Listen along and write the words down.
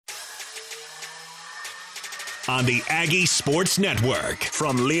on the Aggie Sports Network.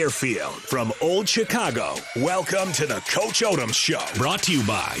 From Learfield, from Old Chicago, welcome to the Coach Odom Show. Brought to you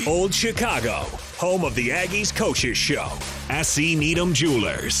by Old Chicago, home of the Aggies Coaches Show. S.C. Needham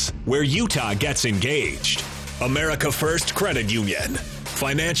Jewelers, where Utah gets engaged. America First Credit Union.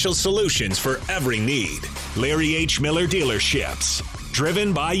 Financial solutions for every need. Larry H. Miller Dealerships.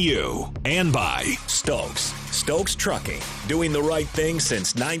 Driven by you. And by Stokes. Stokes Trucking. Doing the right thing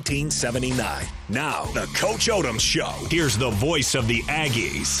since 1979. Now, the Coach Odom Show. Here's the voice of the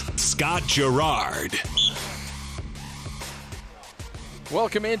Aggies, Scott Garrard.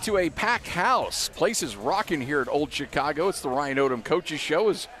 Welcome into a packed house. Place is rocking here at Old Chicago. It's the Ryan Odom Coaches Show.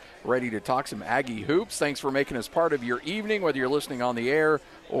 Is ready to talk some Aggie hoops. Thanks for making us part of your evening, whether you're listening on the air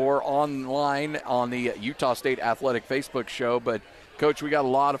or online on the Utah State Athletic Facebook show. But, Coach, we got a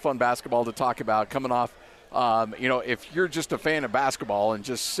lot of fun basketball to talk about coming off. If you're just a fan of basketball and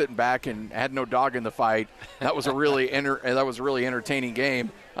just sitting back and had no dog in the fight, that was a really entertaining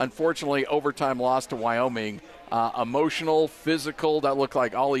game. Unfortunately, overtime loss to Wyoming. Emotional, physical. That looked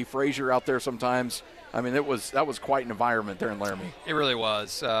like Ollie Frazier out there sometimes. I mean, that was quite an environment there in Laramie. It really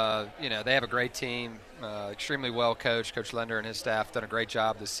was. They have a great team, extremely well coached. Coach Lender and his staff done a great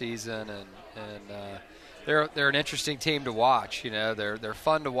job this season, and they're an interesting team to watch. They're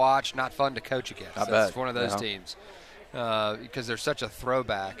fun to watch, not fun to coach against. It's one of those teams because they're such a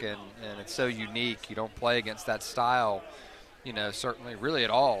throwback and it's so unique. You don't play against that style, certainly really at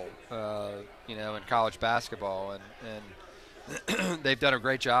all, in college basketball, and they've done a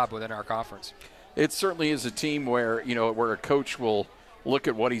great job within our conference. It certainly is a team where a coach will look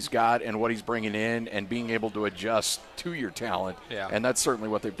at what he's got and what he's bringing in and being able to adjust to your talent. Yeah. And that's certainly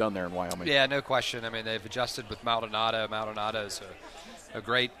what they've done there in Wyoming. Yeah, no question. I mean, they've adjusted with Maldonado. Maldonado's a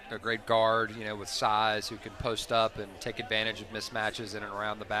great guard, with size, who can post up and take advantage of mismatches in and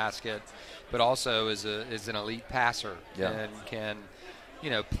around the basket, but also is an elite passer and can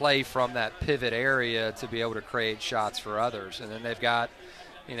play from that pivot area to be able to create shots for others. And then they've got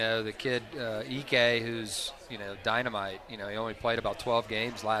the kid Ike, who's dynamite. He only played about 12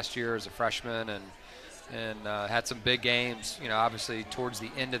 games last year as a freshman, and had some big games. Obviously towards the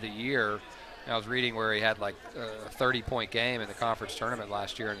end of the year, I was reading where he had like a 30-point game in the conference tournament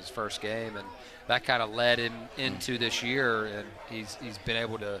last year in his first game, and that kind of led him into this year, and he's been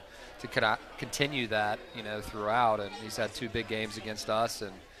able to continue that throughout, and he's had 2 big games against us,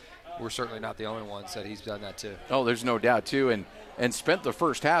 and we're certainly not the only ones that he's done that too. Oh, there's no doubt too, and spent the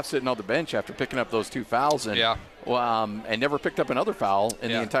first half sitting on the bench after picking up those 2 fouls, and and never picked up another foul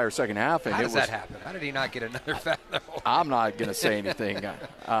in the entire second half. And how does that happen? How did he not get another foul? I'm not going to say anything,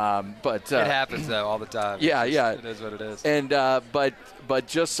 but it happens though all the time. Yeah, it is what it is. And but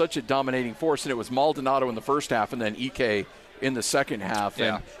just such a dominating force, and it was Maldonado in the first half, and then Ike in the second half,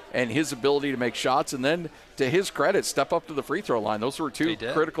 and his ability to make shots, and then to his credit, step up to the free throw line. Those were 2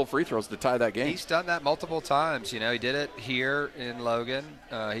 critical free throws to tie that game. He's done that multiple times. He did it here in Logan.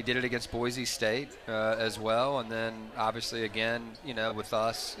 He did it against Boise State as well, and then obviously again, with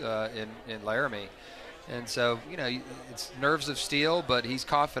us in Laramie. And so, it's nerves of steel, but he's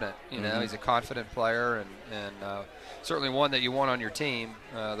confident. He's a confident player, and certainly one that you want on your team.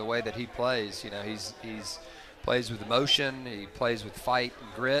 The way that he plays, he's plays with emotion, he plays with fight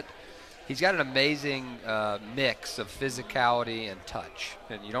and grit. He's got an amazing mix of physicality and touch,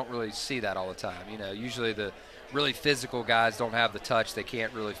 and you don't really see that all the time. Usually the really physical guys don't have the touch. They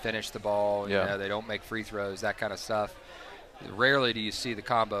can't really finish the ball. They don't make free throws, that kind of stuff. Rarely do you see the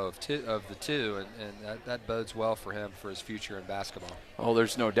combo of the two, and that bodes well for him for his future in basketball. Oh,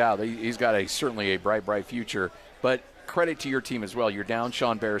 there's no doubt. He's got certainly a bright future. But credit to your team as well. You're down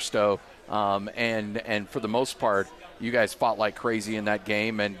Sean Barstow. And for the most part, you guys fought like crazy in that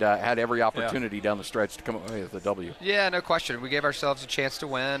game and had every opportunity down the stretch to come away with a W. Yeah, no question. We gave ourselves a chance to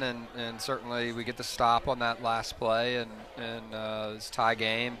win, and certainly we get the stop on that last play, and it's a tie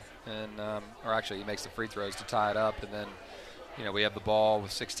game, or actually he makes the free throws to tie it up, and then we have the ball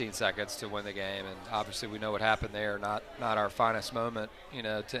with 16 seconds to win the game, and obviously we know what happened there. Not our finest moment,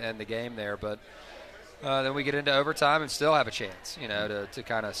 to end the game there, but. Then we get into overtime and still have a chance, to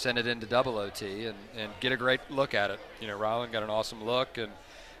kind of send it into double OT and get a great look at it. Rylan got an awesome look and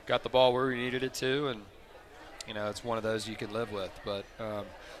got the ball where we needed it to, and, it's one of those you can live with. But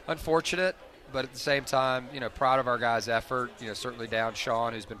unfortunate, but at the same time, proud of our guys' effort. Certainly down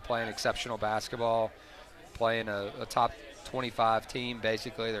Sean, who's been playing exceptional basketball, playing a top 25 team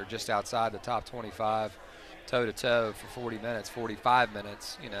basically. They're just outside the top 25 toe-to-toe for 45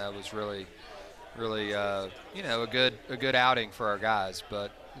 minutes, was really a good outing for our guys.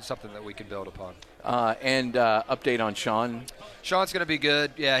 But something that we can build upon. And update on Sean. Sean's going to be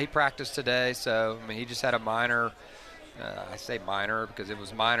good. Yeah, he practiced today, so I mean he just had a minor. I say minor because if it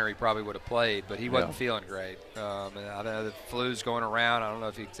was minor he probably would have played, but he wasn't feeling great. And I know the flu's going around. I don't know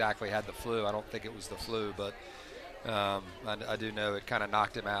if he exactly had the flu. I don't think it was the flu, but I do know it kind of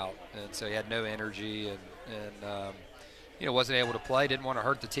knocked him out, and so he had no energy and wasn't able to play. Didn't want to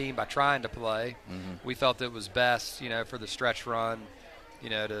hurt the team by trying to play. We felt it was best, for the stretch run,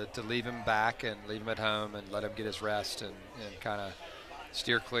 to leave him back and leave him at home and let him get his rest and kind of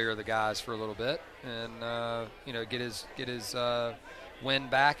steer clear of the guys for a little bit and get his wind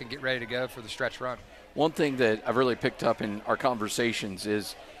back and get ready to go for the stretch run. One thing that I've really picked up in our conversations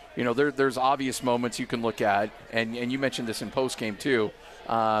is, there's obvious moments you can look at, and you mentioned this in postgame too.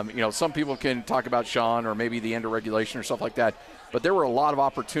 Some people can talk about Sean or maybe the end of regulation or stuff like that, but there were a lot of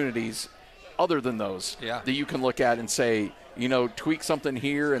opportunities other than those that you can look at and say, tweak something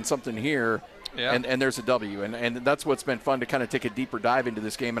here and something here, and there's a W. And that's what's been fun to kind of take a deeper dive into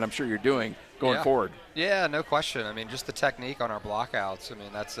this game, and I'm sure you're doing going forward. Yeah, no question. I mean, just the technique on our blockouts,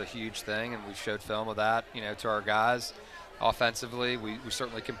 that's a huge thing, and we showed film of that, to our guys. Offensively, we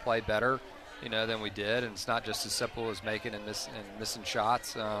certainly can play better, than we did, and it's not just as simple as making and missing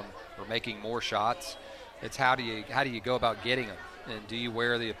shots or making more shots. It's how do you go about getting them, and do you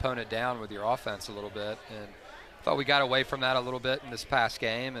wear the opponent down with your offense a little bit? And I thought we got away from that a little bit in this past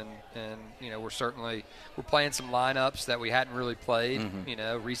game, and we're playing some lineups that we hadn't really played,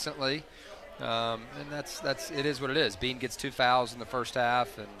 recently. And that's it is what it is. Bean gets 2 fouls in the first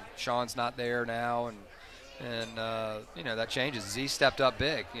half, and Sean's not there now, and that changes. Z stepped up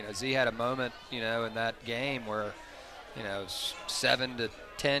big. Z had a moment, in that game where, 7 to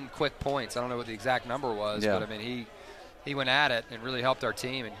 10 quick points. I don't know what the exact number was, but he went at it and really helped our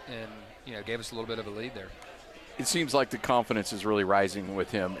team and gave us a little bit of a lead there. It seems like the confidence is really rising with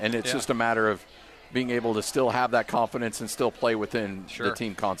him, and it's just a matter of being able to still have that confidence and still play within the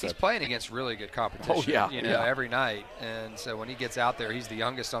team concept. He's playing against really good competition, every night. And so when he gets out there, he's the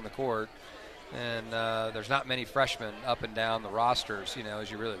youngest on the court. And there's not many freshmen up and down the rosters,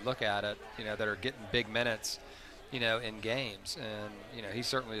 as you really look at it, that are getting big minutes, in games. And, he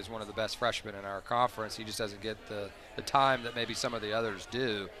certainly is one of the best freshmen in our conference. He just doesn't get the time that maybe some of the others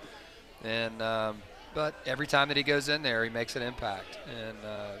do. And but every time that he goes in there, he makes an impact. And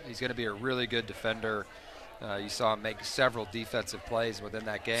he's going to be a really good defender. You saw him make several defensive plays within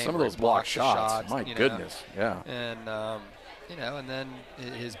that game. Some of those blocked shots. My goodness, yeah. And, and then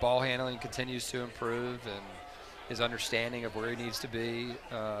his ball handling continues to improve, and his understanding of where he needs to be,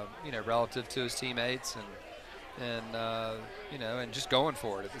 relative to his teammates, and just going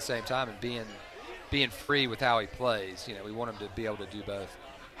for it at the same time and being free with how he plays. We want him to be able to do both.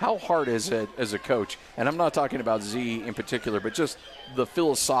 How hard is it as a coach, and I'm not talking about Z in particular, but just the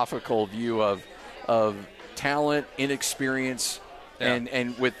philosophical view of talent, inexperience,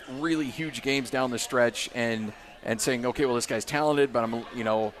 and with really huge games down the stretch, and saying, okay, well, this guy's talented, but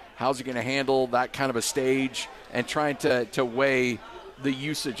how's he going to handle that kind of a stage, and trying to weigh the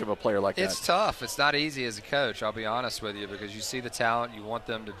usage of a player like that? It's tough. It's not easy as a coach, I'll be honest with you, because you see the talent, you want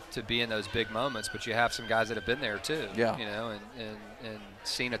them to be in those big moments, but you have some guys that have been there too, and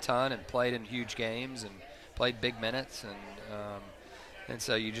seen a ton and played in huge games and played big minutes, and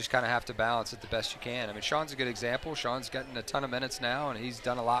so you just kind of have to balance it the best you can. Sean's a good example. Sean's gotten a ton of minutes now, and he's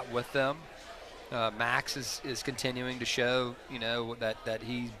done a lot with them. Max is continuing to show, that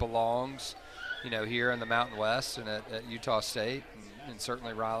he belongs, here in the Mountain West and at Utah State, and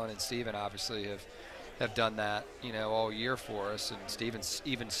certainly Rylan and Steven obviously have done that, all year for us, and Steven's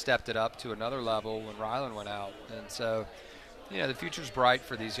even stepped it up to another level when Rylan went out, and so, the future's bright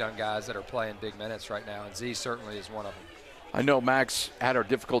for these young guys that are playing big minutes right now, and Z certainly is one of them. I know Max had a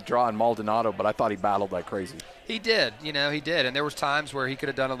difficult draw in Maldonado, but I thought he battled like crazy. He did, he did. And there was times where he could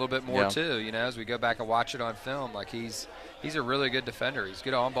have done a little bit more too, as we go back and watch it on film. Like he's a really good defender. He's a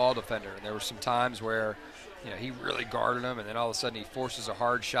good on-ball defender. And there were some times where, he really guarded him, and then all of a sudden he forces a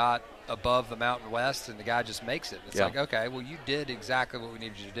hard shot above the Mountain West, and the guy just makes it. It's like, okay, well, you did exactly what we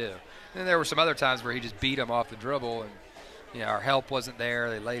needed you to do. And then there were some other times where he just beat him off the dribble, and our help wasn't there.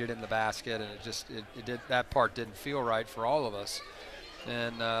 They laid it in the basket, and it did. That part didn't feel right for all of us,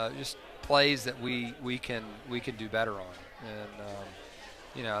 and just plays that we can do better on.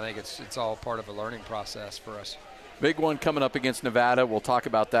 And I think it's all part of a learning process for us. Big one coming up against Nevada. We'll talk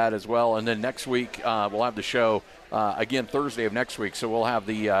about that as well. And then next week we'll have the show again Thursday of next week. So we'll have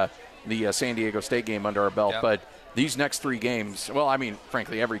the San Diego State game under our belt. Yep. But these next 3 games, well,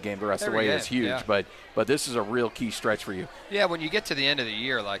 frankly, every game the rest of the way is huge. But this is a real key stretch for you. Yeah, when you get to the end of the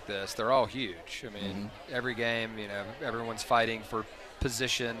year like this, they're all huge. Every game, everyone's fighting for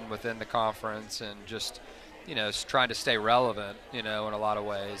position within the conference and just, trying to stay relevant, in a lot of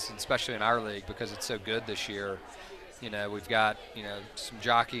ways, and especially in our league because it's so good this year. We've got, some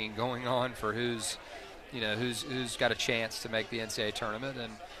jockeying going on for who's got a chance to make the NCAA tournament.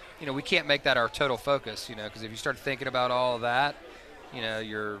 And, we can't make that our total focus, because if you start thinking about all of that,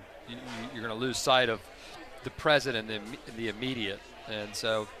 you're going to lose sight of the present and the immediate. And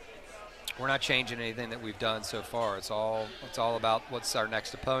so we're not changing anything that we've done so far. It's all about what's our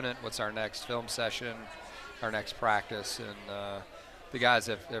next opponent, what's our next film session, our next practice. And the guys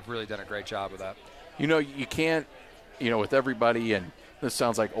have really done a great job with that. You can't, with everybody, and this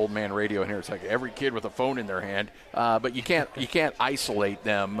sounds like old man radio in here. It's like every kid with a phone in their hand, but you can't isolate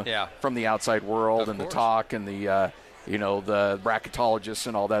them from the outside world and the talk and the the bracketologists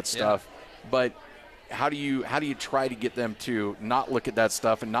and all that stuff. But how do you try to get them to not look at that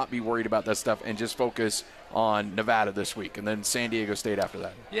stuff and not be worried about that stuff and just focus on Nevada this week and then San Diego State after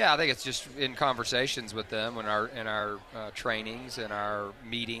that? Yeah, I think it's just in conversations with them in our trainings and our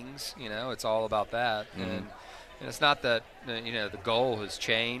meetings. It's all about that. Mm-hmm. And it's not that the goal has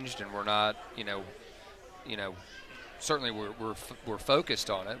changed and we're not certainly we're focused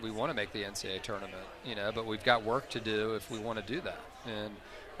on it. We want to make the NCAA tournament, but we've got work to do if we want to do that. And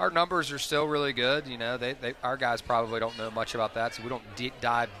our numbers are still really good. Our guys probably don't know much about that, so we don't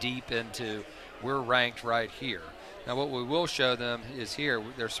dive deep into we're ranked right here. Now, what we will show them is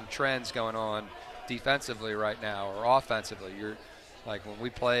there's some trends going on defensively right now or offensively. Like when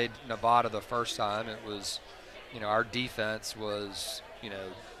we played Nevada the first time, it was our defense was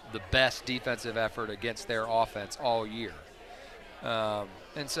the best defensive effort against their offense all year.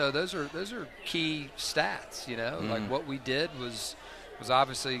 And so those are key stats, like what we did was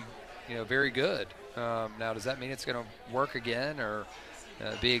obviously, very good. Now, does that mean it's going to work again or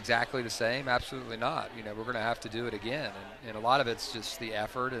be exactly the same? Absolutely not. We're going to have to do it again. And a lot of it's just the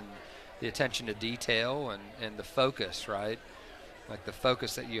effort and the attention to detail and the focus, right? Like the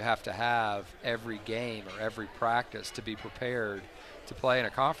focus that you have to have every game or every practice to be prepared to play in a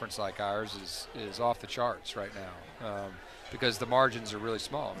conference like ours is off the charts right now because the margins are really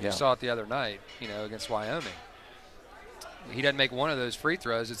small. You saw it the other night, against Wyoming. He doesn't make one of those free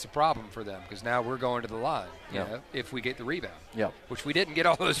throws, it's a problem for them because now we're going to the line, if we get the rebound, which we didn't get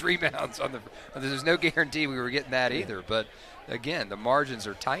all those rebounds on there's no guarantee we were getting that either. But, again, the margins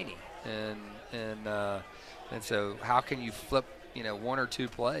are tiny. And so how can you flip, one or two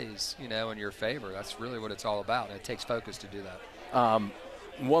plays, in your favor? That's really what it's all about, and it takes focus to do that.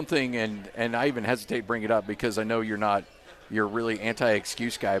 One thing, and I even hesitate to bring it up because I know you're really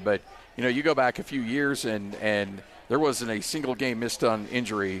anti-excuse guy, but, you go back a few years and there wasn't a single game missed on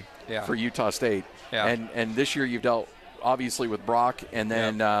injury for Utah State. Yeah. And this year you've dealt, obviously, with Brock and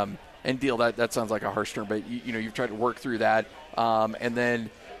then and Deal. That sounds like a harsh term, but, you've tried to work through that. And then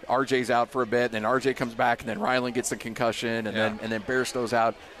RJ's out for a bit, and then RJ comes back, and then Rylan gets the concussion, and then Barstow's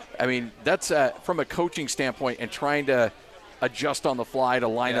out. I mean, that's from a coaching standpoint and trying to adjust on the fly to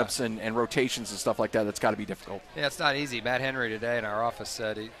lineups and rotations and stuff like that. That's got to be difficult. Yeah, it's not easy. Matt Henry today in our office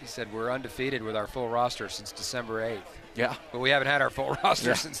said he said we're undefeated with our full roster since December 8th. Yeah, but we haven't had our full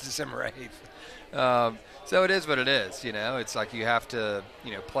roster since December 8th. So it is what it is. It's like you have to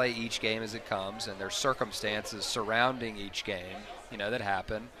play each game as it comes, and there's circumstances surrounding each game that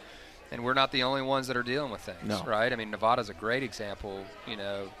happen. And we're not the only ones that are dealing with things, right? I mean, Nevada's a great example,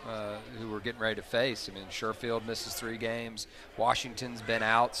 who we're getting ready to face. I mean, Sherfield misses 3 games. Washington's been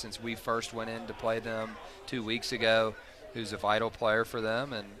out since we first went in to play them 2 weeks ago, who's a vital player for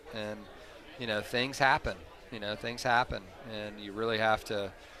them. And things happen. Things happen. And you really have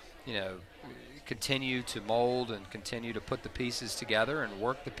to, continue to mold and continue to put the pieces together and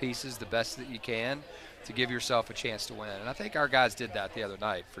work the pieces the best that you can to give yourself a chance to win. And I think our guys did that the other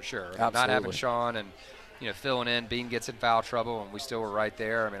night for sure. I mean, not having Sean and filling in, Bean gets in foul trouble, and we still were right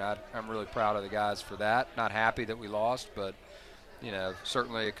there. I mean, I'm really proud of the guys for that. Not happy that we lost, but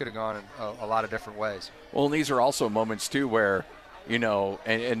certainly it could have gone in a lot of different ways. Well, and these are also moments too where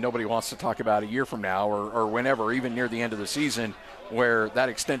and nobody wants to talk about a year from now or whenever, even near the end of the season, where that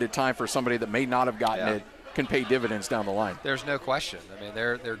extended time for somebody that may not have gotten it can pay dividends down the line. There's no question. I mean,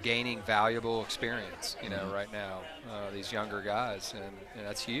 they're gaining valuable experience, right now, these younger guys, and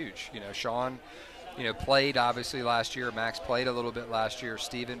that's huge. Sean, played obviously last year. Max played a little bit last year.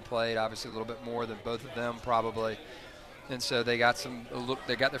 Steven played obviously a little bit more than both of them probably, and so they got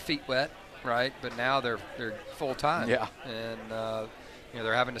their feet wet, right? But now they're full time, and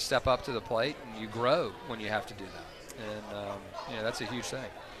they're having to step up to the plate, and you grow when you have to do that, and that's a huge thing.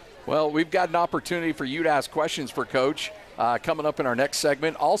 Well, we've got an opportunity for you to ask questions for Coach coming up in our next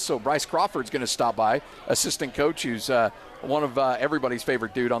segment. Also, Bryce Crawford's going to stop by, assistant coach, who's one of everybody's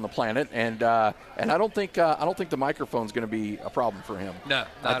favorite dude on the planet, and I don't think the microphone's going to be a problem for him. No,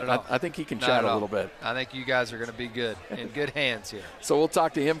 not at all. I think he can chat a little bit. I think you guys are going to be good, in good hands here. So we'll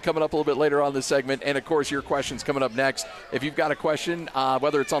talk to him coming up a little bit later on this segment, and of course your questions coming up next. If you've got a question,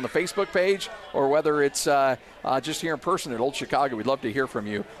 whether it's on the Facebook page or whether it's just here in person at Old Chicago, we'd love to hear from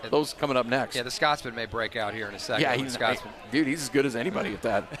you. Those coming up next. Yeah, the Scotsman may break out here in a second. Yeah, he's as good as anybody at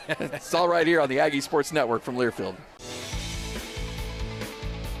that. It's all right here on the Aggie Sports Network from Learfield.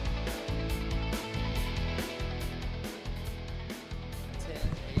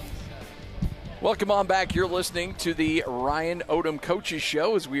 Welcome on back. You're listening to the Ryan Odom Coaches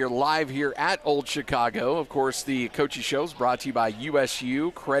Show as we are live here at Old Chicago. Of course, the Coaches Show is brought to you by USU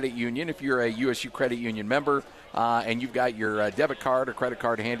Credit Union. If you're a USU Credit Union member and you've got your debit card or credit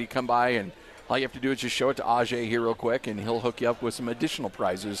card handy, come by and all you have to do is just show it to Ajay here real quick and he'll hook you up with some additional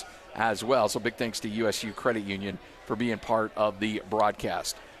prizes as well. So big thanks to USU Credit Union for being part of the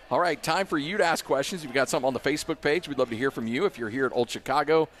broadcast. All right, time for you to ask questions. If you've got something on the Facebook page, we'd love to hear from you. If you're here at Old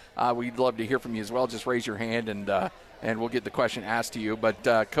Chicago, we'd love to hear from you as well. Just raise your hand, and we'll get the question asked to you.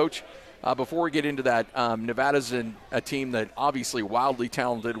 But, Coach, before we get into that, Nevada's a team that obviously wildly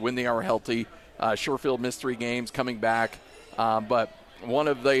talented when they are healthy. Sherfield missed 3 games coming back. But one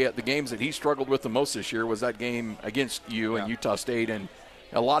of the games that he struggled with the most this year was that game against you and Utah State. And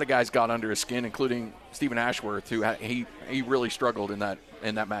a lot of guys got under his skin, including Stephen Ashworth, who he really struggled in that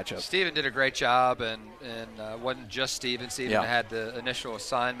matchup. Stephen did a great job, and wasn't just Stephen. Stephen had the initial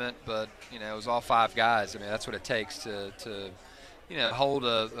assignment, but it was all 5 guys. I mean, that's what it takes to hold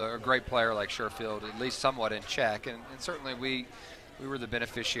a great player like Sherfield at least somewhat in check. And certainly we were the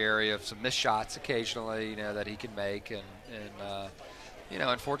beneficiary of some missed shots occasionally, that he can make, and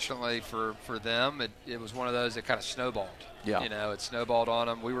unfortunately for them, it was one of those that kind of snowballed. Yeah. It snowballed on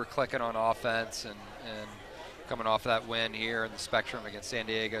them. We were clicking on offense and coming off that win here in the Spectrum against San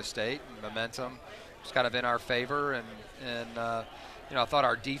Diego State, and momentum was kind of in our favor, and I thought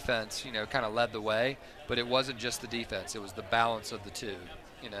our defense, kind of led the way, but it wasn't just the defense; it was the balance of the two.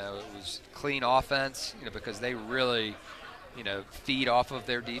 It was clean offense, because they really, feed off of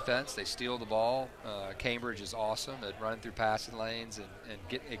their defense. They steal the ball. Cambridge is awesome at running through passing lanes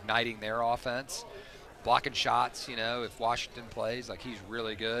and igniting their offense, blocking shots. If Washington plays, like he's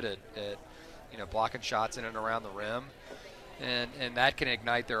really good at blocking shots in and around the rim, and that can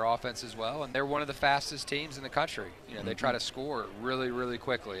ignite their offense as well. And they're one of the fastest teams in the country. They try to score really, really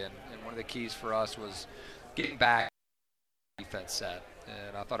quickly, and one of the keys for us was getting back defense set.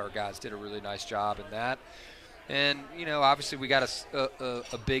 And I thought our guys did a really nice job in that. And obviously we got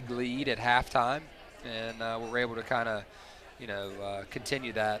a big lead at halftime, and we were able to kind of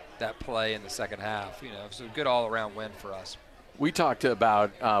continue that play in the second half. So a good all-around win for us. We talked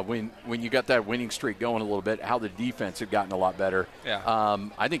about when you got that winning streak going a little bit, how the defense had gotten a lot better. Yeah.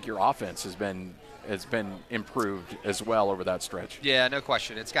 I think your offense has been improved as well over that stretch. Yeah, no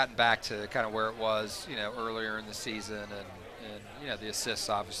question. It's gotten back to kind of where it was, earlier in the season, and the assists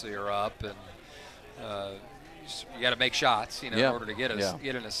obviously are up, and you got to make shots, in order to get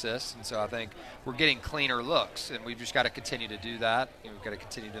an assist. And so I think we're getting cleaner looks, and we've just got to continue to do that. We've got to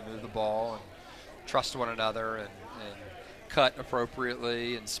continue to move the ball and trust one another and cut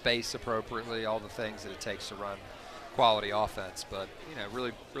appropriately and space appropriately, all the things that it takes to run quality offense. But,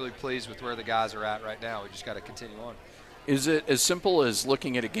 really, really pleased with where the guys are at right now. We just got to continue on. Is it as simple as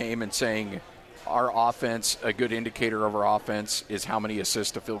looking at a game and saying our offense, a good indicator of our offense is how many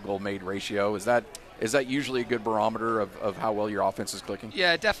assists to field goal made ratio? Is that usually a good barometer of how well your offense is clicking?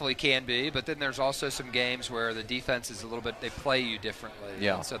 Yeah, it definitely can be. But then there's also some games where the defense is a little bit, they play you differently.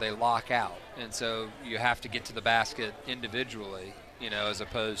 Yeah. And so they lock out. And so you have to get to the basket individually, as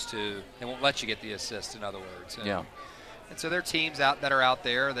opposed to, they won't let you get the assist, in other words. And so there are teams that are out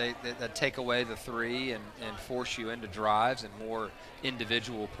there that take away the three and force you into drives and more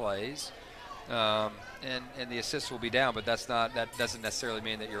individual plays. And the assists will be down, but that doesn't necessarily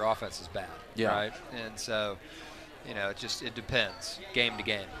mean that your offense is bad, right? And so, it depends game to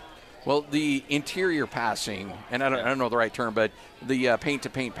game. Well, the interior passing, and I don't know the right term, but the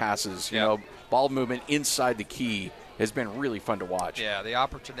paint-to-paint passes, ball movement inside the key has been really fun to watch. Yeah, the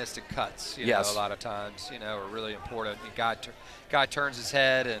opportunistic cuts, a lot of times, are really important. The guy turns his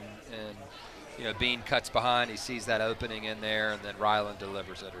head and Bean cuts behind, he sees that opening in there, and then Ryland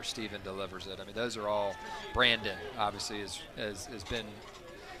delivers it or Steven delivers it. I mean, those are all – Brandon, obviously, has been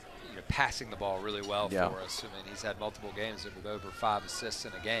passing the ball really well for us. I mean, he's had multiple games with over 5 assists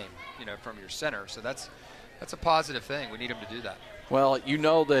in a game, from your center. So that's a positive thing. We need him to do that. Well, you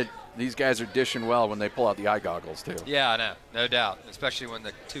know that these guys are dishing well when they pull out the eye goggles, too. Yeah, I know. No doubt. Especially when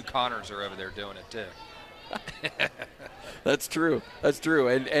the two Connors are over there doing it, too. That's true.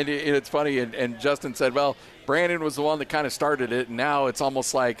 And it's funny. And Justin said, well, Brandon was the one that kind of started it, and now it's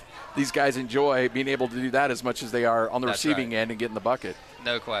almost like these guys enjoy being able to do that as much as they are on the receiving end and getting the bucket.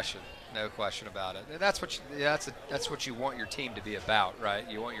 No question about it. And that's what you want your team to be about, right?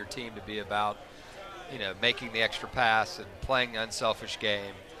 You want your team to be about, making the extra pass and playing an unselfish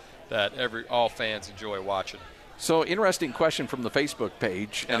game that all fans enjoy watching. So, interesting question from the Facebook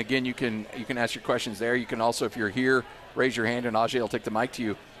page. Yep. And again, you can ask your questions there. You can also, if you're here, raise your hand and Ajay will take the mic to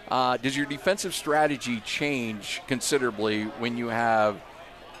you. Does your defensive strategy change considerably when you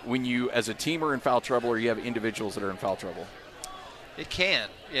as a team are in foul trouble or you have individuals that are in foul trouble? It can.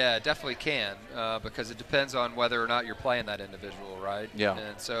 Yeah, it definitely can, because it depends on whether or not you're playing that individual, right? Yeah.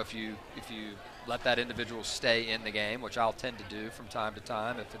 And so if you let that individual stay in the game, which I'll tend to do from time to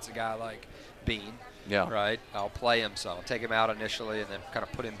time, if it's a guy like Bean, right, I'll play him some. I'll take him out initially and then kind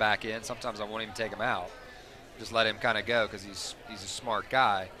of put him back in. Sometimes I won't even take him out. Just let him kind of go because he's a smart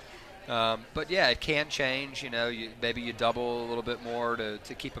guy. But, yeah, it can change. Maybe you double a little bit more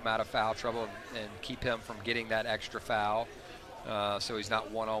to keep him out of foul trouble and keep him from getting that extra foul. So he's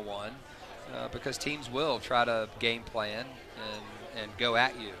not one-on-one, because teams will try to game plan and go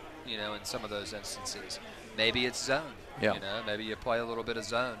at you, in some of those instances. Maybe it's zone. Yeah. Maybe you play a little bit of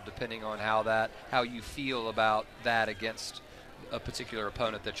zone depending on how you feel about that against a particular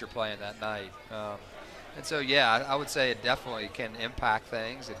opponent that you're playing that night. And so, yeah, I would say it definitely can impact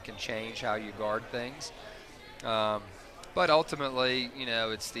things. It can change how you guard things. But ultimately,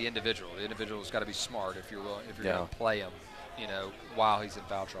 it's the individual. The individual's got to be smart if you're going to play him, while he's in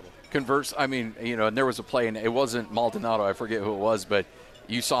foul trouble. And there was a play, and it wasn't Maldonado, I forget who it was, but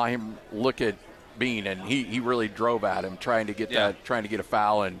you saw him look at Bean, and he really drove at him trying to get a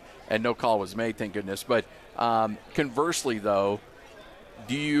foul, and no call was made, thank goodness. But conversely, though,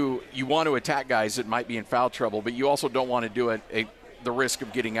 do you want to attack guys that might be in foul trouble, but you also don't want to do it at the risk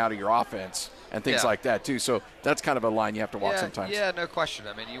of getting out of your offense and things like that, too. So that's kind of a line you have to walk sometimes. Yeah, no question.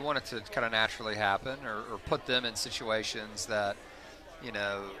 You want it to kind of naturally happen or put them in situations that,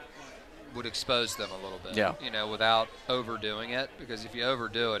 would expose them a little bit, without overdoing it, because if you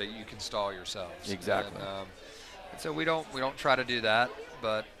overdo it, you can stall yourselves. Exactly. And so we don't try to do that,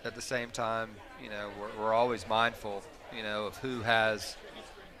 but at the same time, we're always mindful, of who has,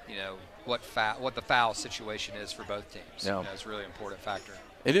 what the foul situation is for both teams. Yeah. It's a really important factor.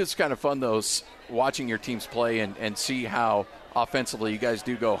 It is kind of fun, though, watching your teams play and see how offensively you guys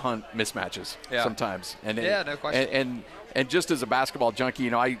do go hunt mismatches sometimes. No question. And just as a basketball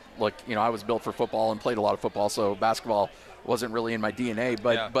junkie, I was built for football and played a lot of football, so basketball wasn't really in my DNA.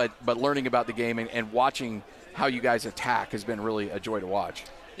 But learning about the game and watching how you guys attack has been really a joy to watch.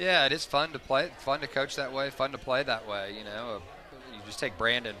 Yeah, it is fun to play, fun to coach that way, fun to play that way. You just take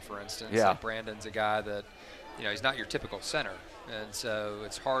Brandon, for instance. Yeah. Like Brandon's a guy that, he's not your typical center. And so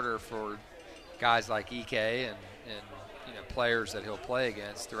it's harder for guys like EK and players that he'll play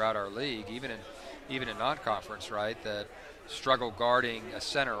against throughout our league, even in non-conference, right, that struggle guarding a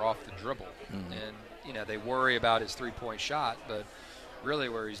center off the dribble. Mm-hmm. And, they worry about his three-point shot, but really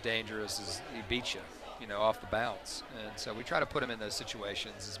where he's dangerous is he beats you, off the bounce. And so we try to put him in those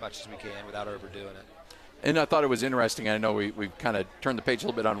situations as much as we can without overdoing it. And I thought it was interesting. I know we've kind of turned the page a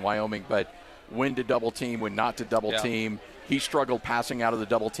little bit on Wyoming, but when to double team, when not to double team. He struggled passing out of the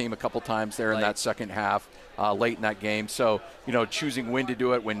double team a couple times there in that second half, late in that game. So, choosing when to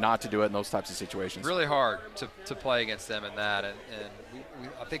do it, when not to do it in those types of situations. Really hard to play against them in that. And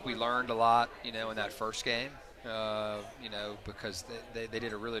I think we learned a lot, in that first game, because they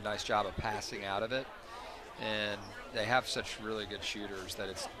did a really nice job of passing out of it. And they have such really good shooters that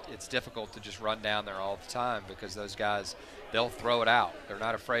it's difficult to just run down there all the time, because those guys, they'll throw it out. They're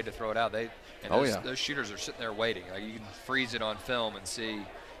not afraid to throw it out. Those shooters are sitting there waiting. Like, you can freeze it on film and see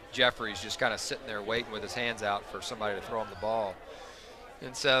Jeffries just kind of sitting there waiting with his hands out for somebody to throw him the ball.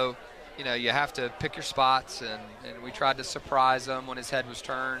 And so, you have to pick your spots, and we tried to surprise him when his head was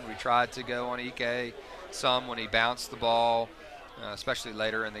turned. We tried to go on Ike some when he bounced the ball, especially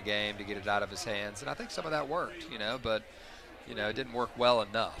later in the game, to get it out of his hands. And I think some of that worked, but it didn't work well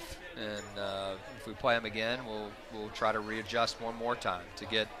enough. And if we play him again, we'll try to readjust one more time to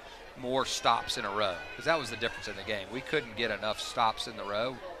get more stops in a row, because that was the difference in the game. We couldn't get enough stops in the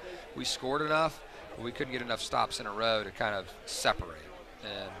row. We scored enough, but we couldn't get enough stops in a row to kind of separate.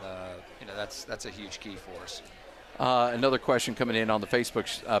 And that's a huge key for us. Another question coming in on the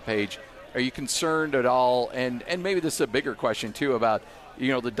Facebook page: are you concerned at all? And maybe this is a bigger question too, about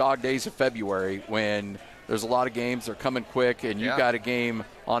the dog days of February, when there's a lot of games. They're coming quick, and you've got a game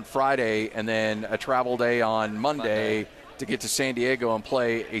on Friday and then a travel day on Monday to get to San Diego and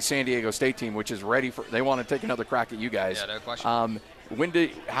play a San Diego State team, which is ready for – they want to take another crack at you guys. Yeah, no question.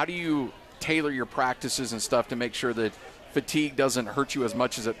 How do you tailor your practices and stuff to make sure that fatigue doesn't hurt you as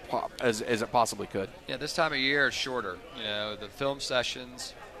much as it possibly could? Yeah, this time of year is shorter. The film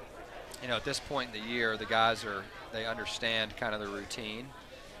sessions, at this point in the year, the guys they understand kind of the routine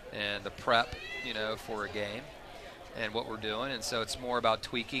and the prep, for a game and what we're doing. And so it's more about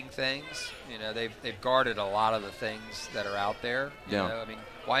tweaking things. They've guarded a lot of the things that are out there.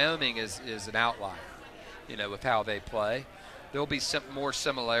 Wyoming is an outlier, with how they play. There'll be some more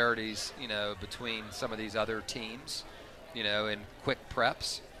similarities, between some of these other teams, in quick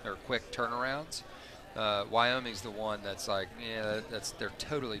preps or quick turnarounds. Wyoming's the one that's like, they're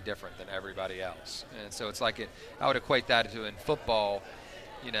totally different than everybody else. And so it's like I would equate that to in football.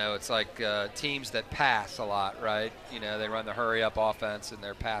 It's like teams that pass a lot, right? They run the hurry-up offense, and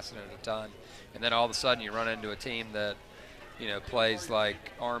they're passing it a ton. And then all of a sudden you run into a team that, plays like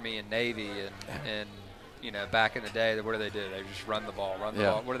Army and Navy and back in the day, what do? They just run the ball.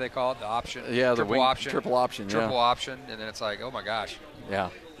 What do they call it? The option? Yeah, triple option. Triple option, Triple option, and then it's like, oh, my gosh. Yeah.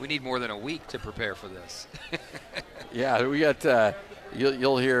 We need more than a week to prepare for this. Yeah, we got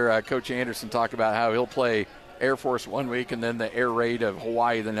you'll hear Coach Anderson talk about how he'll play Air Force one week and then the air raid of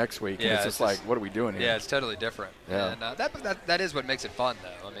Hawaii the next week. And it's just like, what are we doing here? Yeah, it's totally different. Yeah. And that is what makes it fun,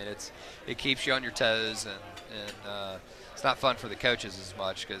 though. I mean, it keeps you on your toes, and it's not fun for the coaches as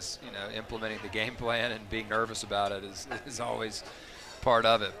much because, implementing the game plan and being nervous about it is always part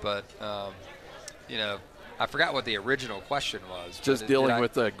of it. But, I forgot what the original question was. Just dealing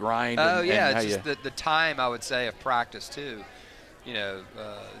with the grind. It's just the time, I would say, of practice, too.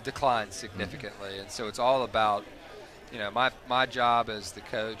 Declines significantly. And so it's all about, my job as the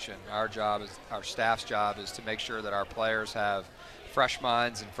coach and our staff's job is to make sure that our players have fresh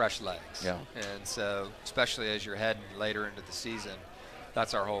minds and fresh legs. Yeah. And so especially as you're heading later into the season,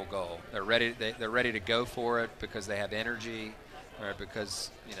 that's our whole goal. They're ready to go for it because they have energy, or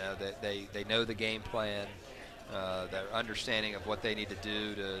because, they know the game plan, their understanding of what they need to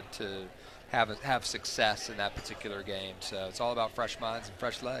do to have success in that particular game. So it's all about fresh minds and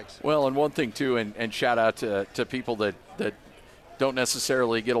fresh legs. Well, and one thing, too, and shout out to people that don't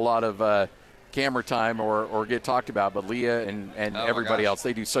necessarily get a lot of camera time or get talked about, but Leah and everybody else,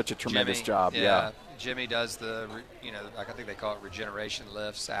 they do such a tremendous job. Yeah. Jimmy does I think they call it regeneration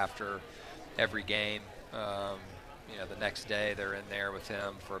lifts after every game. The next day they're in there with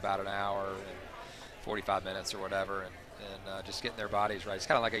him for about an hour and 45 minutes or whatever, and just getting their bodies right. It's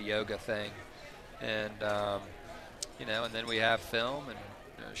kind of like a yoga thing. And, and then we have film and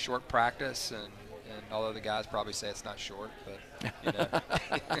short practice, and although the guys probably say it's not short, but,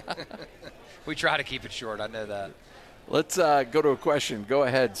 we try to keep it short. I know that. Let's go to a question. Go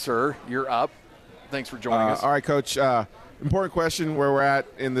ahead, sir. You're up. Thanks for joining us. All right, Coach. Important question where we're at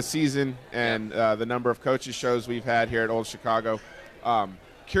in the season and the number of coaches shows we've had here at Old Chicago.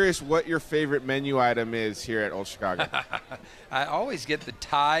 Curious what your favorite menu item is here at Old Chicago. I always get the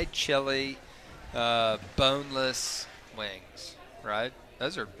Thai chili boneless wings, right?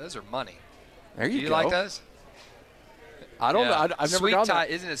 Those are money. There you go. Do you like those? I don't know. I've never gone Thai,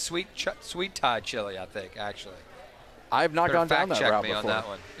 isn't it sweet Thai chili, I think, actually. I have not gone down that route before. Fact check me on that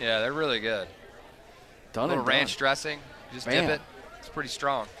one. Yeah, they're really good. Done a little ranch dressing. Just dip it. It's pretty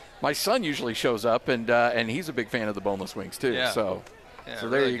strong. My son usually shows up, and he's a big fan of the boneless wings, too. Yeah. So there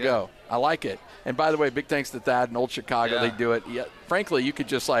really you good. go. I like it. And, by the way, big thanks to Thad and Old Chicago. Yeah. They do it. Yeah, frankly, you could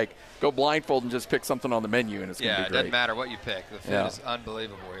just, go blindfold and just pick something on the menu, and it's going to be great. Yeah, it doesn't matter what you pick. The food is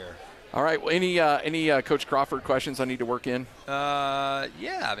unbelievable here. All right. Well, any Coach Crawford questions I need to work in?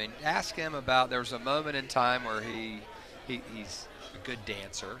 Ask him about – there was a moment in time where he's a good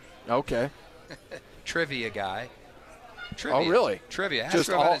dancer. Okay. Trivia guy. Trivia. Oh, really? Trivia.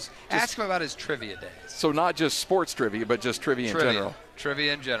 Ask him about his trivia days. So not just sports trivia, but just trivia in general.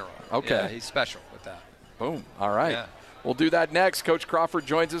 Trivia in general. Okay. Yeah, he's special with that. Boom. All right. Yeah. We'll do that next. Coach Crawford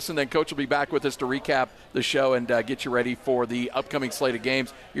joins us, and then Coach will be back with us to recap the show and get you ready for the upcoming slate of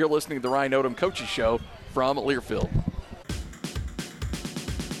games. You're listening to the Ryan Odom Coaches Show from Learfield.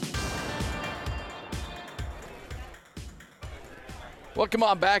 Welcome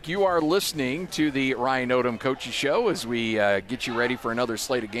on back. You are listening to the Ryan Odom Coaches Show as we get you ready for another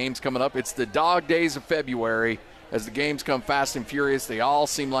slate of games coming up. It's the dog days of February. As the games come fast and furious, they all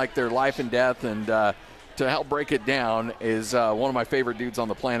seem like they're life and death, and to help break it down is one of my favorite dudes on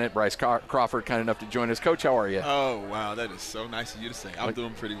the planet, Bryce Crawford, kind enough to join us. Coach, how are you? Oh, wow, that is so nice of you to say. I'm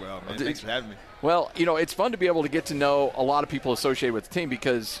doing pretty well, man. Thanks for having me. Well, it's fun to be able to get to know a lot of people associated with the team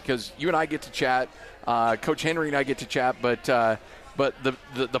because you and I get to chat, Coach Henry and I get to chat, but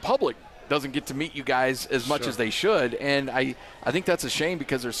the public doesn't get to meet you guys as much as they should, and I think that's a shame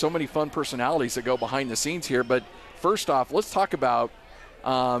because there's so many fun personalities that go behind the scenes here. But first off, let's talk about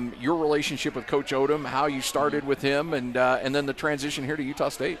your relationship with Coach Odom, how you started with him, and then the transition here to Utah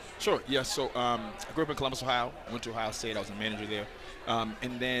State. Sure, yeah. So I grew up in Columbus, Ohio. I went to Ohio State. I was a manager there.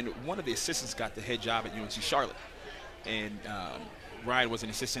 And then one of the assistants got the head job at UNC Charlotte. And Ryan was an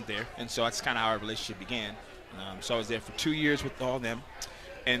assistant there. And so that's kind of how our relationship began. So I was there for 2 years with all of them.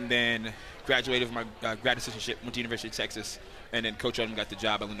 And then graduated from my grad assistantship, went to University of Texas. And then Coach Odom got the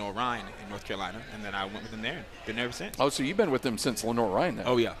job at Lenoir-Rhyne in North Carolina. And then I went with him there and been there ever since. Oh, so you've been with him since Lenoir-Rhyne then?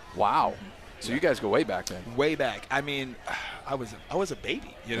 Oh, yeah. Wow. So you guys go way back then. Way back. I mean, I was a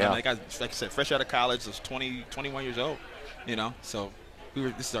baby. Like I said, fresh out of college. I was 21 years old. So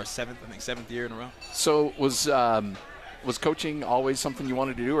this is our seventh year in a row. So was coaching always something you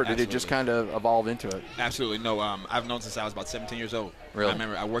wanted to do, or did it just kind of evolve into it? Absolutely. No, I've known since I was about 17 years old. Really? I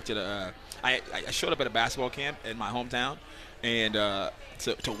remember I worked at I showed up at a basketball camp in my hometown, and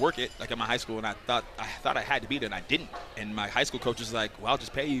to work it, like at my high school, and I thought I had to be there, and I didn't. And my high school coach was like, well, I'll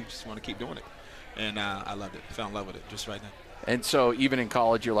just pay you. Just want to keep doing it. And I loved it. Fell in love with it just right then. And so even in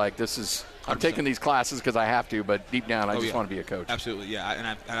college, you're like, I'm 100%. Taking these classes because I have to, but deep down, I just want to be a coach. Absolutely, yeah.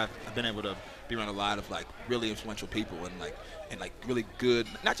 And I've been able to be around a lot of like really influential people and really good,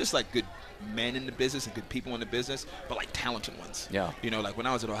 not just like good men in the business and good people in the business, but like talented ones. Yeah. Like when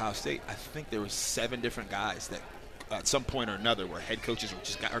I was at Ohio State, I think there were 7 different guys that at some point or another were head coaches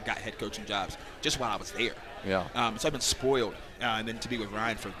or got head coaching jobs just while I was there. Yeah. So I've been spoiled, and then to be with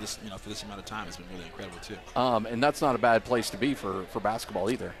Ryan for this amount of time has been really incredible too. And that's not a bad place to be for basketball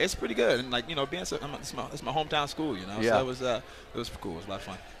either. It's pretty good, and being it's my hometown school, Yeah. So it was cool. It was a lot of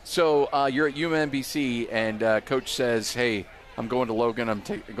fun. So you're at UMBC, and Coach says, "Hey, I'm going to Logan. I'm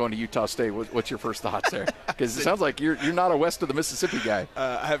going to Utah State." What's your first thoughts there? Because it sounds like you're not a west of the Mississippi guy.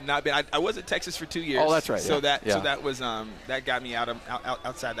 I have not been. I was at Texas for 2 years. Oh, that's right. So yeah. that was that got me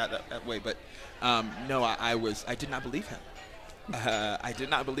outside that way. But no, I did not believe him. I did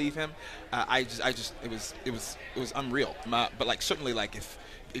not believe him. It was unreal. But like certainly like if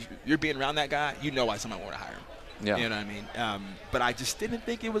you're being around that guy, why someone want to hire him. Yeah. You know what I mean? But I just didn't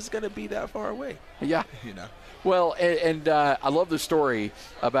think it was going to be that far away. Yeah. Well, and I love the story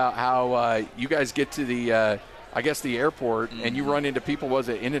about how you guys get to the the airport, and you run into people. Was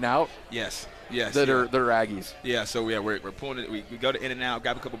it In-N-Out? Yes. That are Aggies. Yeah. So we're pulling it. We go to In-N-Out,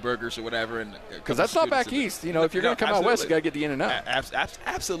 grab a couple burgers or whatever, and because that's not back east. If you're going to come out west, you got to get the In-N-Out.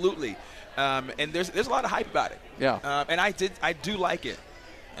 Absolutely. And there's a lot of hype about it. Yeah. And I do like it.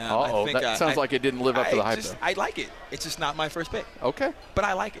 That sounds like it didn't live up to the hype. I like it. It's just not my first pick. Okay. But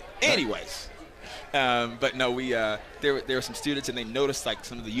I like it. Anyways. But no, there were some students, and they noticed like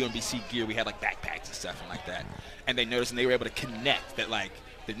some of the UMBC gear. We had like backpacks and stuff and like that, and they noticed, and they were able to connect that like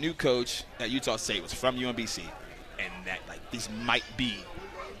the new coach at Utah State was from UMBC, and that like these might be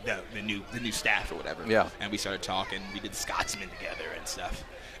the new staff or whatever. Yeah. And we started talking. We did the Scotsman together and stuff.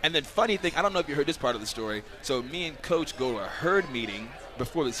 And then funny thing, I don't know if you heard this part of the story. So me and Coach go to a herd meeting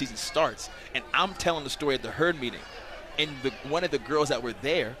before the season starts, and I'm telling the story at the herd meeting, and one of the girls that were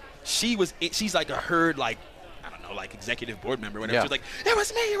there. She's like a herd, like, I don't know, like executive board member or whatever. Yeah. She was like, it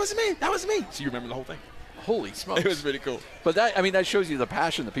was me. That was me. So you remember the whole thing. Holy smokes. It was pretty cool. But that shows you the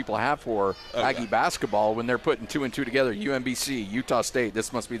passion that people have for Aggie basketball when they're putting 2 and 2 together. UMBC, Utah State,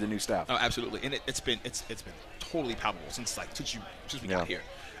 this must be the new staff. Oh, absolutely. And it's been totally palpable since we got here.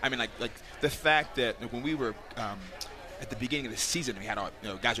 I mean, like the fact that when we were at the beginning of the season, we had our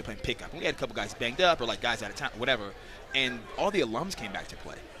guys were playing pickup. And we had a couple guys banged up or like guys out of town, whatever. And all the alums came back to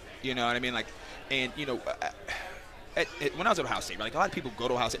play. You know what I mean? Like, and when I was at Ohio State, right, like a lot of people go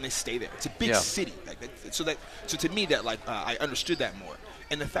to Ohio State and they stay there. It's a big city, so to me that I understood that more.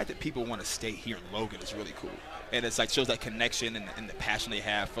 And the fact that people want to stay here in Logan is really cool. And it's like shows that connection and the passion they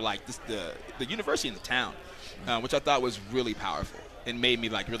have for like the university in the town, which I thought was really powerful and made me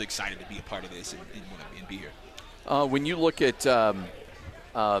like really excited to be a part of this and be here. When you look at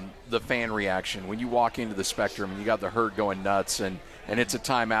the fan reaction, when you walk into the Spectrum and you got the herd going nuts and it's a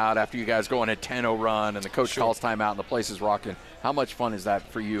timeout after you guys go on a 10-0 run and the coach calls timeout and the place is rocking, how much fun is that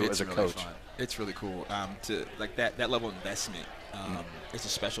for you as a coach? Fun. It's really cool. To like that level of investment. It's a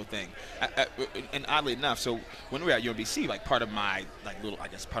special thing. And oddly enough, so when we were at UMBC, like part of my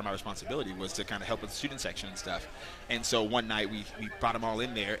part of my responsibility was to kind of help with the student section and stuff. And so one night we brought them all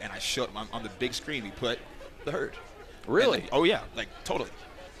in there, and I showed them on the big screen. We put the herd. Really? Oh yeah, like totally.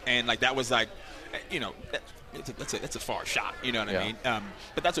 And like that was like, that's a far shot. You know what I mean?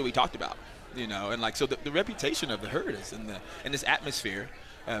 But that's what we talked about. And like so the reputation of the herd is in this atmosphere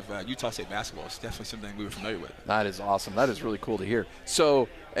of Utah State basketball is definitely something we were familiar with. That is awesome. That is really cool to hear. So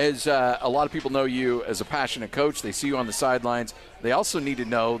as a lot of people know you as a passionate coach, they see you on the sidelines. They also need to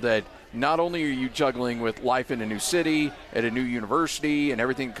know that not only are you juggling with life in a new city, at a new university, and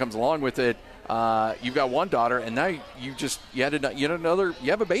everything that comes along with it, you've got one daughter, and now you have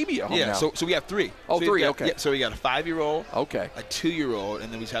a baby at home now. Yeah, so we have three. Oh, so three, okay. Yeah, so we got a 5-year-old, okay, a 2-year-old,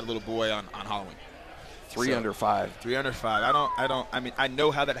 and then we just had a little boy on Halloween. 3 under 5. 3 under 5. I mean, I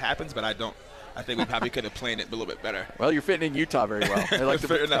know how that happens, but I don't. I think we probably could have planned it a little bit better. Well, you're fitting in Utah very well. I like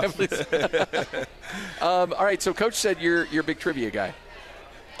Fair enough. All right, so Coach said you're a big trivia guy.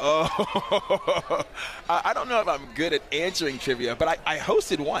 Oh, I don't know if I'm good at answering trivia, but I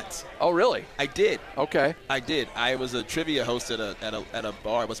hosted once. Oh, really? I did. Okay. I did. I was a trivia host at a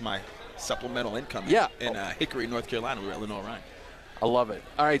bar. It was my supplemental income. Yeah. In Hickory, North Carolina. We were at Lenore Ryan. I love it.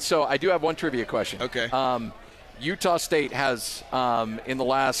 All right, so I do have one trivia question. Okay. Utah State has, in the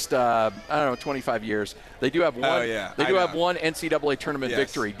last, 25 years, they do have one. Oh, yeah. They do have one NCAA tournament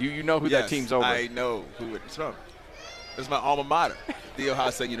victory. Do you know who that team's over? I know who it's from. It's my alma mater, The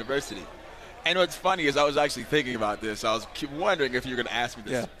Ohio State University. And what's funny is I was actually thinking about this. I was wondering if you were going to ask me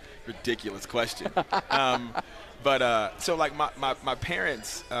this ridiculous question. So like my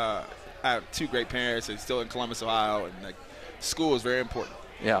parents, I have 2 great parents. They're still in Columbus, Ohio, and like school is very important.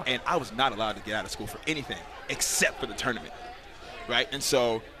 Yeah. And I was not allowed to get out of school for anything except for the tournament, right? And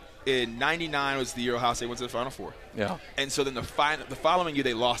so in '99 was the year Ohio State went to the Final Four. Yeah. And so then the following year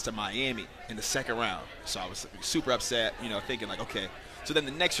they lost to Miami in the second round. So I was super upset, thinking like, okay. So then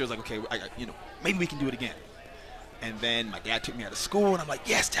the next year I was like, okay, maybe we can do it again. And then my dad took me out of school, and I'm like,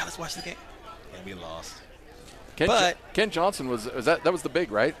 yes, Dad, let's watch the game. And we lost. Ken Johnson was that was the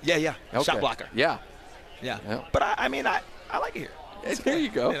big, right? Yeah. Okay. Shot blocker. Yeah. But I like it here. There you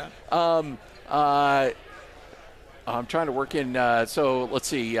go. I'm trying to work in. So let's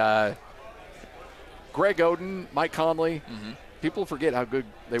see. Greg Oden, Mike Conley. Mm-hmm. People forget how good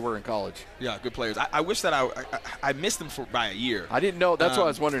they were in college. Yeah, good players. I wish that I missed them by a year. I didn't know. That's why I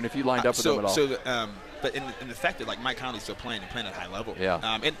was wondering if you lined up with them at all. But in the fact that like Mike Conley's still playing at a high level.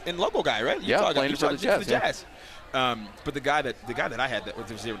 Yeah. And local guy, right? Playing for the Jazz. But the guy that I had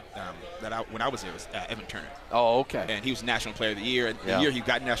when I was there was Evan Turner. Oh, okay. And he was National Player of the Year. And the year he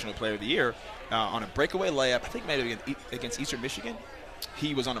got National Player of the Year on a breakaway layup, I think maybe against Eastern Michigan.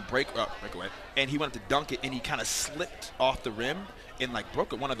 He was on a breakaway, and he wanted to dunk it, and he kind of slipped off the rim and like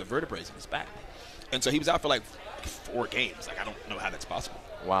broke one of the vertebrae in his back. And so he was out for like 4 games. Like I don't know how that's possible.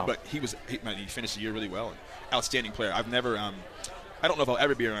 Wow. But he finished the year really well. And outstanding player. I've never I don't know if I'll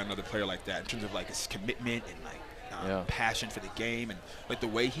ever be around another player like that in terms of like his commitment and like passion for the game, and like the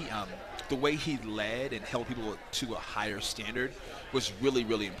way he led and held people to a higher standard was really,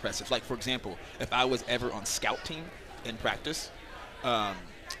 really impressive. Like for example, if I was ever on scout team in practice, I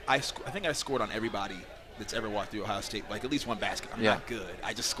think I scored on everybody that's ever walked through Ohio State, like at least one basket. I'm not good.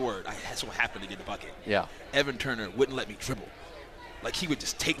 I just scored. I so happened to get the bucket. Yeah. Evan Turner wouldn't let me dribble. Like he would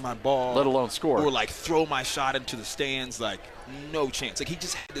just take my ball, let alone score, or like throw my shot into the stands. Like no chance. Like he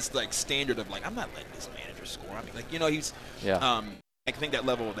just had this like standard of like I'm not letting this manager score. I mean, like he's I think that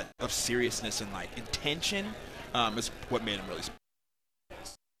level of seriousness and like intention is what made him really special.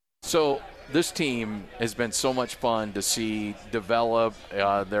 So this team has been so much fun to see develop.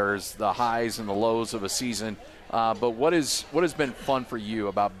 There's the highs and the lows of a season. But what has been fun for you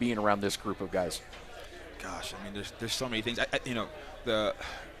about being around this group of guys? Gosh, I mean, there's so many things. The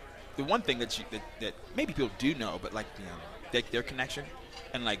one thing that maybe people do know, but like their connection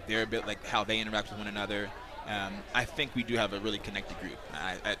and like their bit like how they interact with one another. I think we do have a really connected group.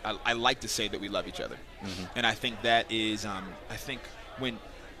 I like to say that we love each other, and I think that is I think when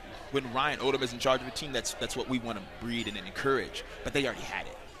Ryan Odom is in charge of a team, that's what we want to breed and encourage. But they already had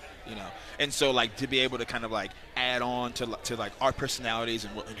it, And so like to be able to kind of like add on to like our personalities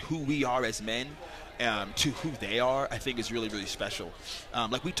and who we are as men, to who they are, I think is really, really special.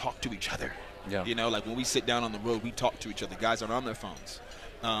 Like we talk to each other. Yeah. Like when we sit down on the road, we talk to each other. Guys aren't on their phones.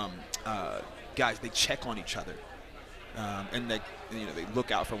 Guys, they check on each other. And they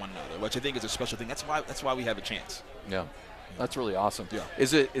look out for one another, which I think is a special thing. That's why we have a chance. Yeah. That's really awesome. Yeah.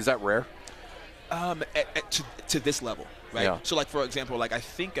 Is that rare? To this level, right? Yeah. So, like for example, like I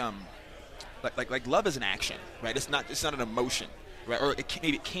think like love is an action, right? It's not an emotion, right? Or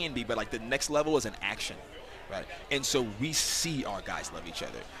maybe it can be, but like the next level is an action, right? And so we see our guys love each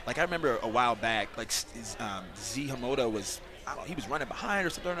other. Like I remember a while back, like Z Hamoda was, I don't know, he was running behind or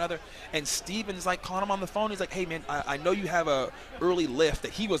something or another, and Steven's like calling him on the phone. He's like, hey man, I know you have a early lift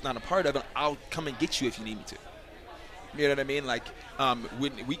that he was not a part of, and I'll come and get you if you need me to. You know what I mean? Like,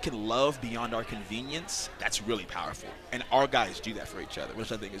 when we can love beyond our convenience, that's really powerful. And our guys do that for each other,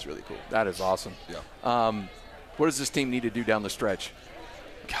 which I think is really cool. That is awesome. Yeah. What does this team need to do down the stretch?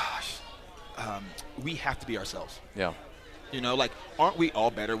 Gosh. We have to be ourselves. Yeah. You know, like, aren't we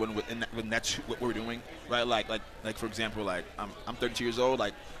all better when that's what we're doing, right? Like for example, like, I'm 32 years old.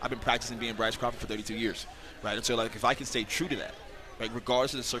 Like, I've been practicing being Bryce Crawford for 32 years, right? And so, like, if I can stay true to that, like,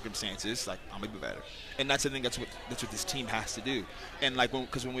 regardless of the circumstances, like, I'm gonna be better. And that's the thing. That's what this team has to do. And like,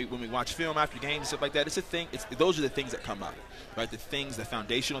 because when we watch film after games and stuff like that, it's a thing. Those are the things that come up, right? The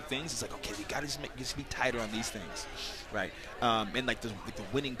foundational things. It's like, okay, we got to just be tighter on these things, right? And like the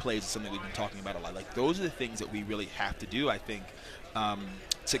winning plays is something we've been talking about a lot. Like, those are the things that we really have to do, I think,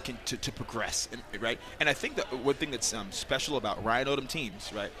 to progress, right? And I think that one thing that's special about Ryan Odom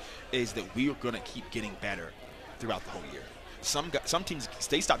teams, right, is that we are going to keep getting better throughout the whole year. Some teams,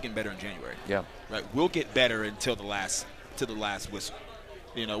 they stop getting better in January. Yeah. Right. We'll get better until the last whistle,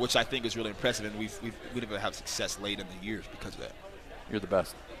 you know, which I think is really impressive, and we never have success late in the years because of that. You're the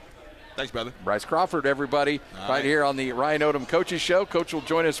best. Thanks, brother. Bryce Crawford, everybody, right here on the Ryan Odom Coaches Show. Coach will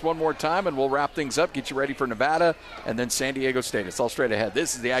join us one more time, and we'll wrap things up, get you ready for Nevada, and then San Diego State. It's all straight ahead.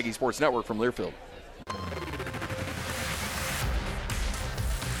 This is the Aggie Sports Network from Learfield.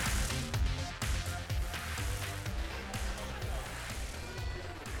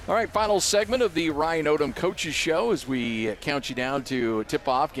 All right, final segment of the Ryan Odom Coaches Show as we count you down to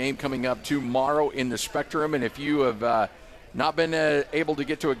tip-off game coming up tomorrow in the Spectrum. And if you have not been able to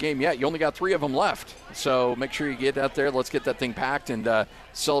get to a game yet, you only got 3 of them left. So make sure you get out there. Let's get that thing packed and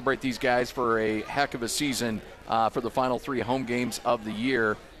celebrate these guys for a heck of a season for the final 3 home games of the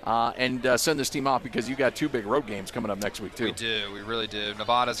year. And send this team off because you got 2 big road games coming up next week, too. We do. We really do.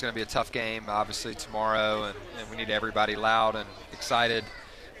 Nevada's going to be a tough game, obviously, tomorrow. And we need everybody loud and excited,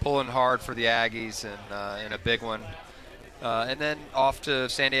 pulling hard for the Aggies and a big one. And then off to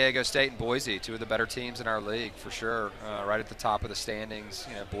San Diego State and Boise, 2 of the better teams in our league for sure. Right at the top of the standings,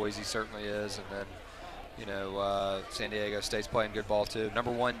 you know, Boise certainly is. And then, you know, San Diego State's playing good ball too.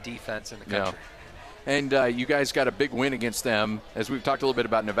 Number 1 defense in the country. Yeah. And you guys got a big win against them, as we've talked a little bit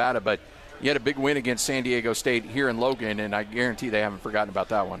about Nevada, but you had a big win against San Diego State here in Logan, and I guarantee they haven't forgotten about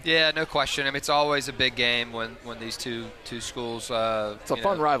that one. Yeah, no question. I mean, it's always a big game when these two schools it's a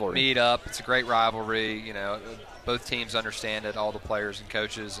fun rivalry. Meet up. It's a great rivalry. You know, both teams understand it, all the players and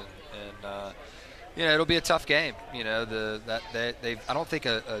coaches, and you know, it'll be a tough game. You know, I don't think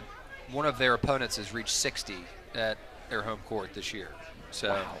one of their opponents has reached 60 at their home court this year. So,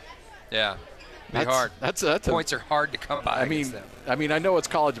 wow. Yeah. Be hard. Points are hard to come by. I mean, I know it's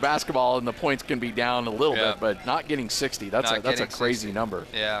college basketball and the points can be down a little bit, but not getting 60, that's a crazy 60. number.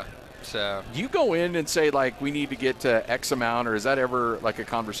 Yeah. So do you go in and say, like, we need to get to X amount, or is that ever like a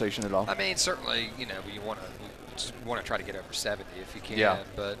conversation at all? I mean, certainly, you know, you want to try to get over 70 if you can. Yeah.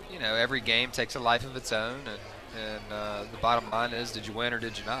 But, you know, every game takes a life of its own, and the bottom line is, did you win or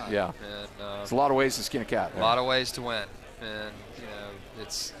did you not? Yeah. And there's a lot of ways to skin a cat. A lot of ways to win. And, you know,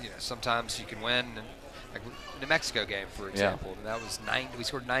 it's, you know, sometimes you can win. And, like New Mexico game, for example, and that was 90. We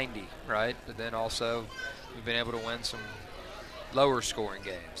scored 90, right? But then also we've been able to win some lower scoring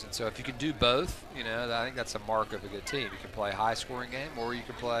games. And so if you can do both, you know, I think that's a mark of a good team. You can play a high scoring game or you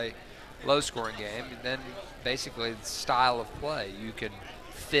can play low scoring game. And then basically the style of play you can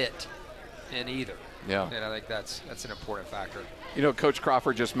fit in either. Yeah. And I think that's an important factor. You know, Coach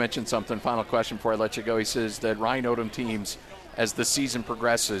Crawford just mentioned something. Final question before I let you go. He says that Ryan Odom teams, as the season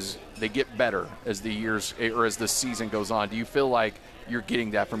progresses, they get better as the season goes on. Do you feel like you're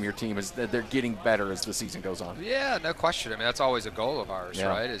getting that from your team, is that they're getting better as the season goes on? Yeah, no question. I mean, that's always a goal of ours,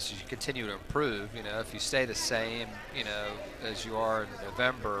 right? Is you continue to improve. You know, if you stay the same, you know, as you are in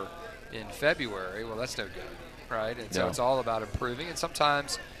November, in February, well, that's no good, right? And so it's all about improving. And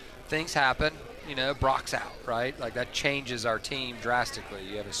sometimes things happen. You know, Brock's out, right? Like, that changes our team drastically.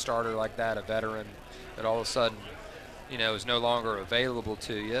 You have a starter like that, a veteran, that all of a sudden, you know, is no longer available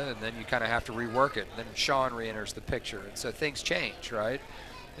to you, and then you kind of have to rework it. And then Sean re-enters the picture, and so things change, right?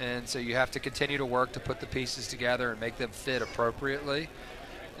 And so you have to continue to work to put the pieces together and make them fit appropriately.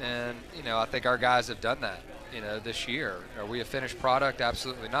 And, you know, I think our guys have done that, you know, this year. Are we a finished product?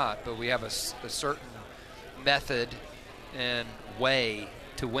 Absolutely not. But we have a certain method and way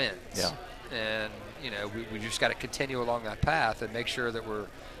to win. Yeah. And, we just got to continue along that path and make sure that we're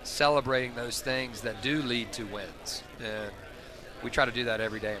celebrating those things that do lead to wins. And we try to do that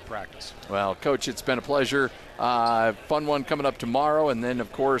every day in practice. Well, Coach, it's been a pleasure. Fun one coming up tomorrow, and then,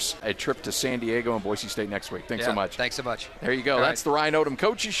 of course, a trip to San Diego and Boise State next week. Thanks so much. Thanks so much. There you go. All That's the Ryan Odom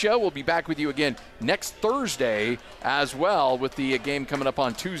Coaches Show. We'll be back with you again next Thursday as well, with the game coming up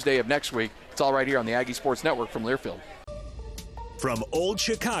on Tuesday of next week. It's all right here on the Aggie Sports Network from Learfield. From Old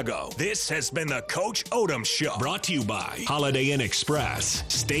Chicago, this has been the Coach Odom Show. Brought to you by Holiday Inn Express,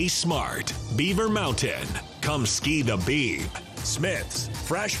 Stay Smart, Beaver Mountain, Come Ski the Beeb, Smith's,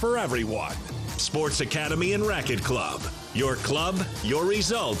 fresh for everyone, Sports Academy and Racket Club, your club, your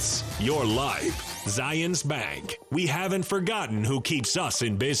results, your life, Zions Bank, we haven't forgotten who keeps us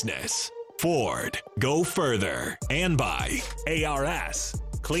in business, Ford, go further, and by ARS,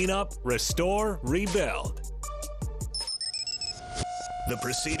 clean up, restore, rebuild. The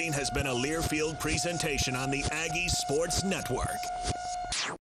proceeding has been a Learfield presentation on the Aggie Sports Network.